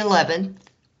to the 11th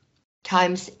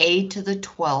times a to the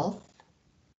 12th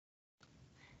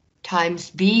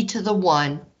times b to the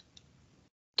 1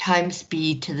 times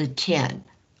b to the 10.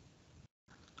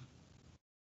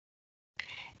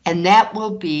 And that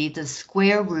will be the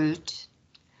square root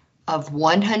of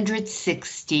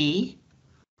 160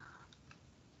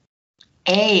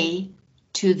 a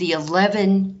to the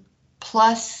 11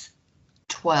 plus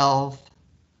 12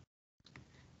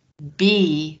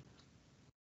 b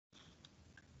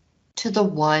to the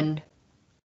 1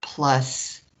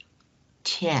 plus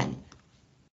 10.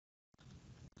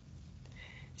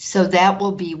 So that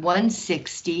will be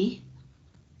 160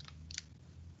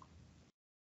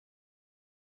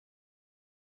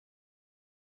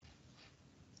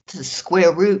 the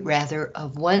square root rather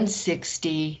of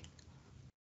 160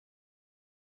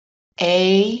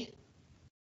 a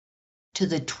to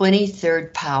the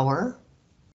 23rd power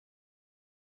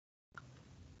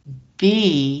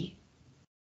b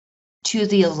to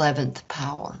the 11th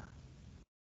power.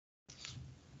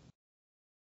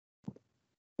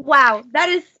 Wow, that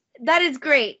is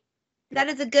great. That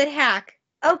is a good hack.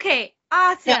 Okay,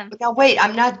 awesome. Now wait,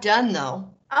 I'm not done though.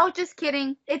 Oh, just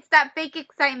kidding. It's that fake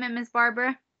excitement, Miss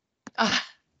Barbara.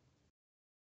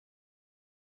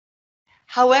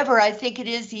 However, I think it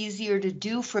is easier to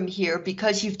do from here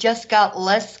because you've just got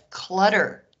less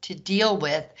clutter to deal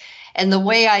with. And the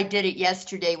way I did it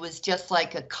yesterday was just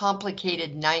like a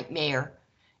complicated nightmare.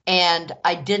 And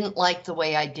I didn't like the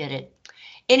way I did it.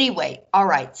 Anyway, all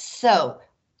right, so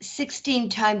 16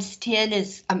 times 10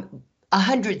 is,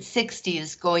 160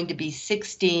 is going to be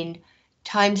 16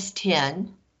 times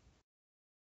 10.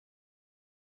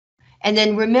 And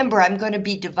then remember, I'm going to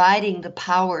be dividing the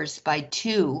powers by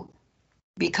 2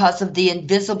 because of the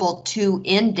invisible 2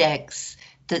 index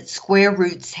that square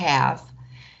roots have.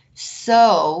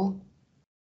 So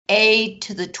a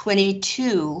to the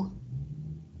 22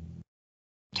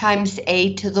 times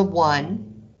a to the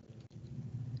 1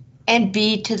 and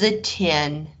b to the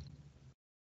 10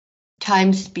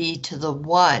 times b to the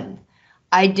 1.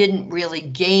 I didn't really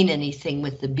gain anything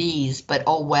with the b's, but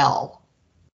oh well.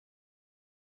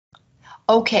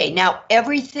 Okay, now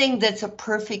everything that's a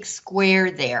perfect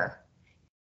square there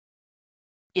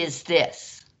is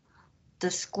this. The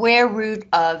square root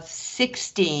of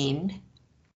 16,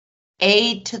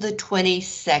 a to the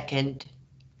 22nd,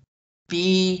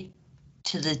 b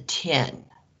to the 10.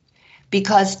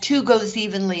 Because 2 goes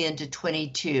evenly into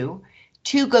 22,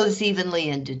 2 goes evenly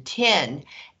into 10,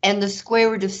 and the square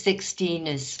root of 16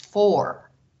 is 4.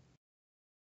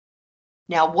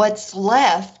 Now what's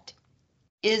left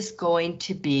is going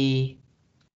to be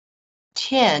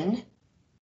 10,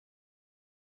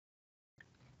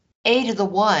 a to the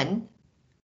 1,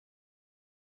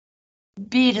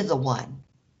 b to the 1.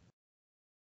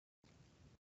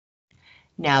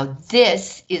 Now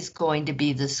this is going to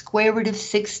be the square root of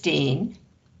 16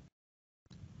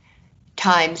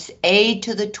 times a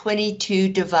to the 22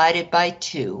 divided by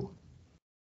 2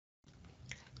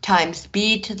 times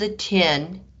b to the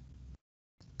 10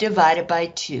 divided by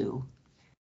 2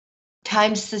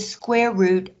 times the square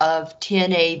root of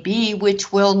 10ab,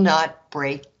 which will not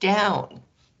break down.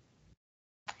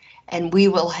 And we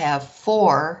will have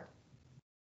 4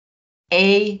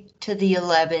 a to the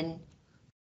 11,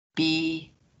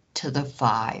 b to the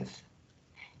 5.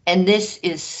 And this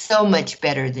is so much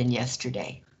better than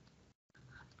yesterday.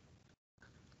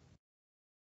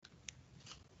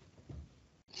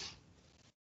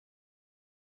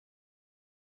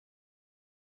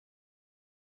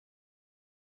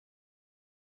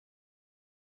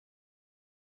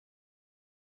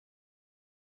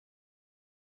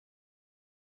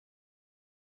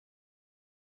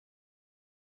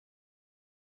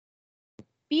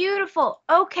 Beautiful.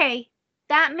 Okay,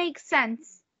 that makes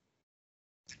sense.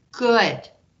 Good.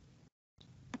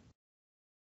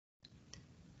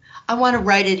 I want to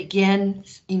write it again,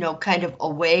 you know, kind of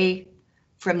away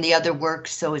from the other work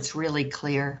so it's really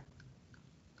clear.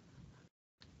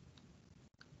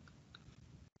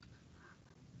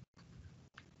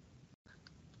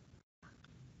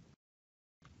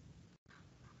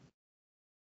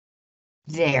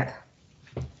 There.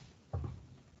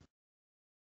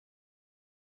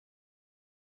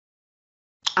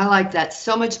 I like that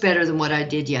so much better than what I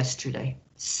did yesterday.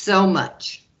 So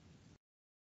much.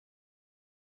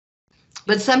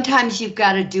 But sometimes you've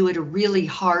got to do it a really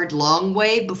hard, long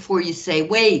way before you say,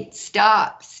 wait,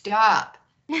 stop, stop.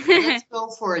 Let's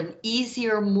go for an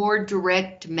easier, more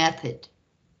direct method.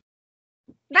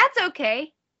 That's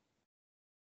okay.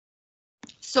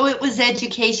 So it was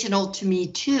educational to me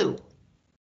too.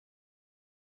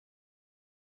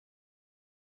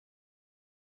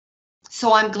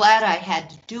 So I'm glad I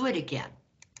had to do it again.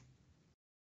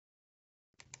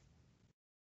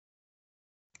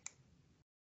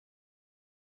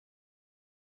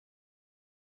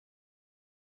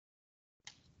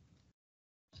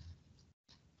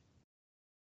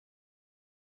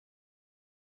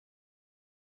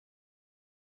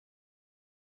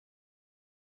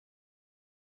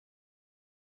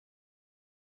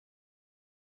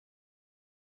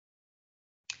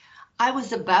 I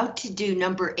was about to do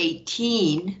number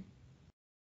 18.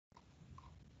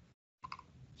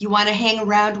 You want to hang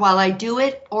around while I do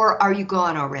it, or are you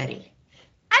gone already?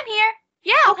 I'm here.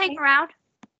 Yeah, I'll hang around.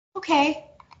 Okay,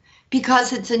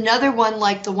 because it's another one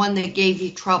like the one that gave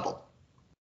you trouble.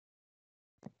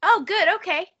 Oh, good,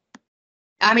 okay.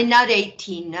 I mean, not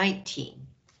 18, 19.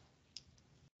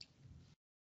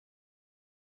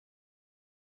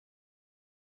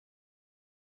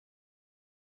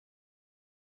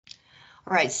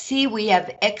 All right, see, we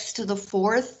have x to the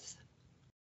 4th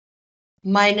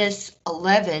minus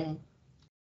 11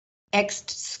 x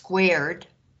squared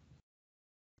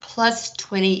plus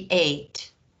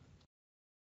 28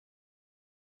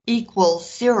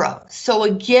 equals 0. So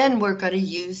again, we're going to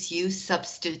use use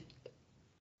substitution.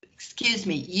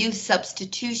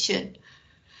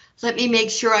 Let me make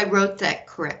sure I wrote that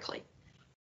correctly.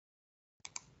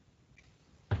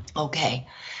 Okay,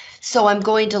 so I'm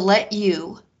going to let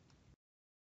u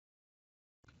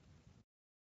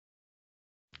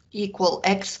equal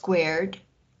x squared,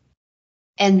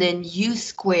 and then u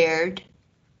squared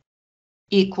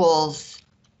equals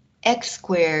x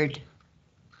squared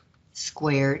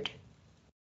squared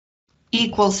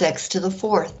equals x to the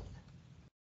 4th.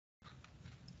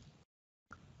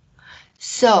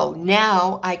 So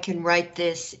now I can write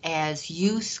this as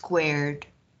u squared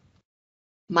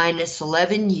minus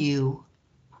 11u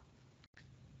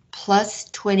plus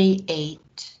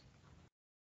 28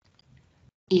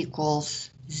 equals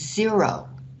 0.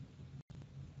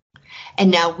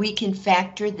 And now we can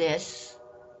factor this,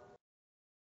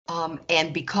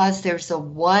 and because there's a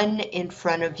 1 in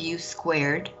front of u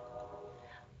squared,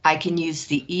 I can use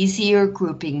the easier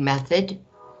grouping method,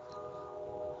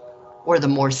 or the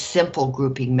more simple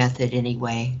grouping method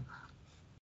anyway.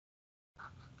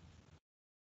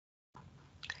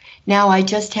 Now I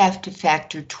just have to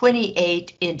factor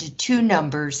 28 into two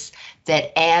numbers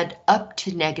that add up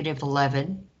to negative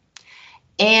 11.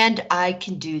 And I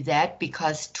can do that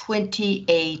because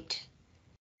 28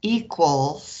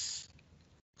 equals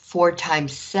 4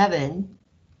 times 7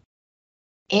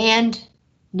 and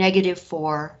negative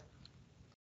 4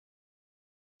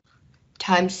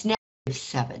 times negative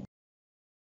 7.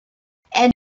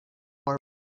 And 4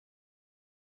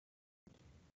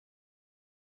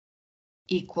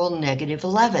 equal negative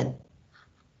 11.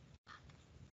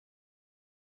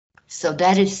 So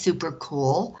that is super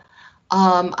cool.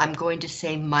 I'm going to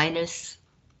say minus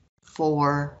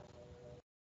 4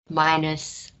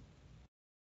 minus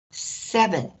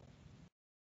 7.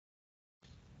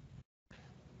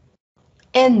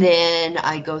 And then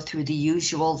I go through the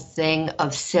usual thing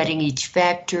of setting each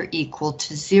factor equal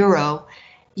to 0.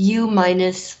 U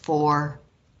minus 4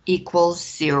 equals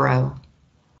 0.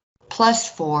 Plus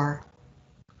 4.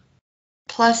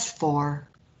 Plus 4.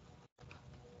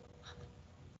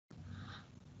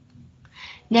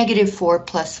 Negative 4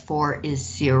 plus 4 is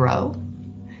 0.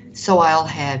 So I'll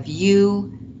have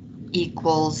U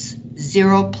equals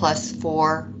 0 plus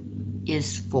 4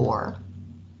 is 4.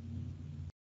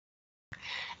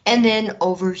 And then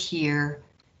over here,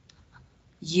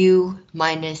 U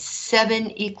minus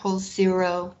 7 equals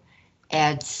 0.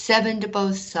 Add 7 to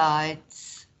both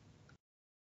sides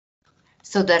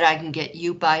so that I can get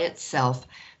U by itself,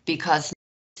 because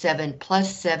 7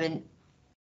 plus 7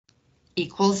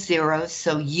 equals 0.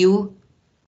 So U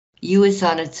is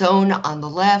on its own on the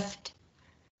left,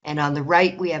 and on the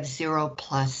right we have 0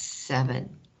 plus 7.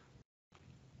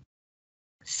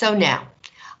 So now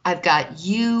I've got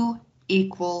u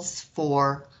equals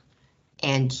 4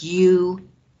 and u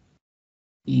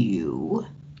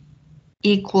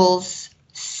equals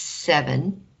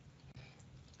 7.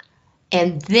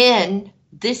 And then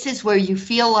this is where you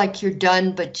feel like you're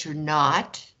done, but you're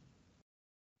not,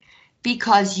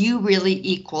 because u really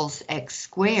equals x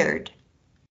squared.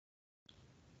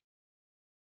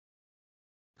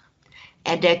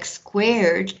 And x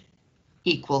squared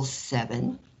equals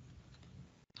 7.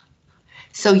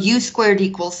 So u squared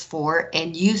equals 4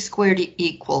 and u squared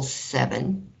equals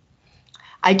 7.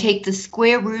 I take the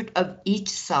square root of each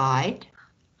side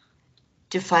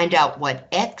to find out what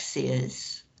x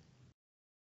is.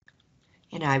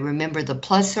 And I remember the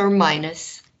plus or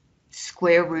minus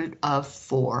square root of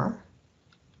 4.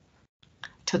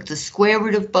 Took the square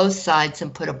root of both sides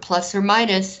and put a plus or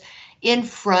minus in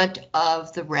front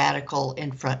of the radical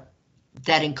in front.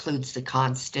 That includes the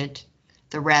constant,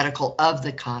 the radical of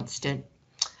the constant.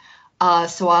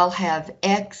 So I'll have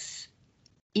x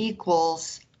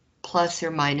equals plus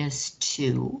or minus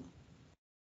 2.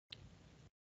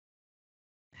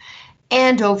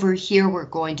 And over here, we're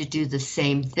going to do the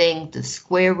same thing. The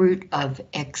square root of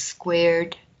x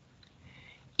squared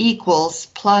equals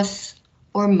plus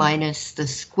or minus the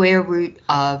square root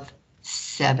of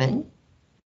 7.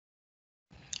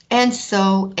 And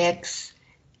so x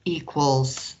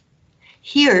equals,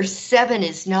 here 7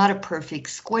 is not a perfect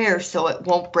square, so it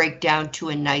won't break down to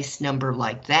a nice number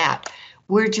like that.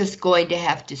 We're just going to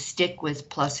have to stick with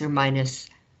plus or minus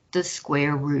the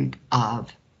square root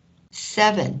of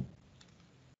 7.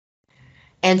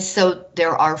 And so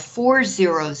there are 4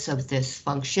 zeros of this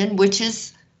function, which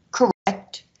is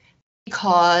correct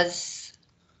because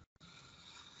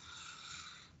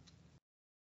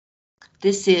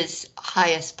this is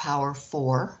highest power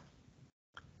 4,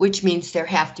 which means there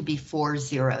have to be 4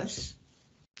 zeros.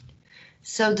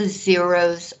 So the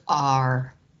zeros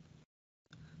are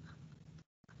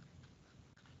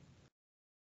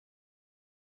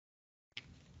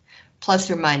plus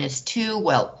or minus 2.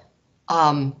 Well,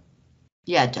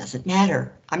 yeah, it doesn't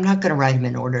matter. I'm not going to write them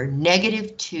in order.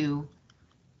 Negative 2,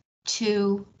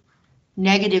 2,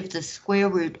 negative the square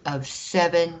root of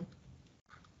 7,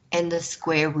 and the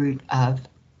square root of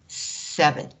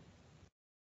 7.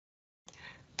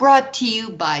 Brought to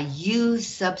you by U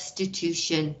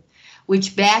substitution,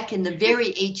 which back in the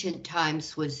very ancient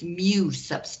times was mu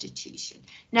substitution.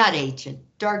 Not ancient,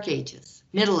 dark ages,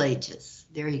 middle ages.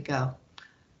 There you go.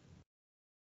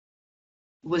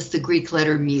 Was the Greek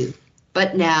letter mu.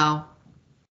 But now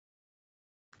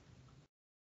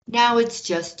it's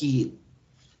just U.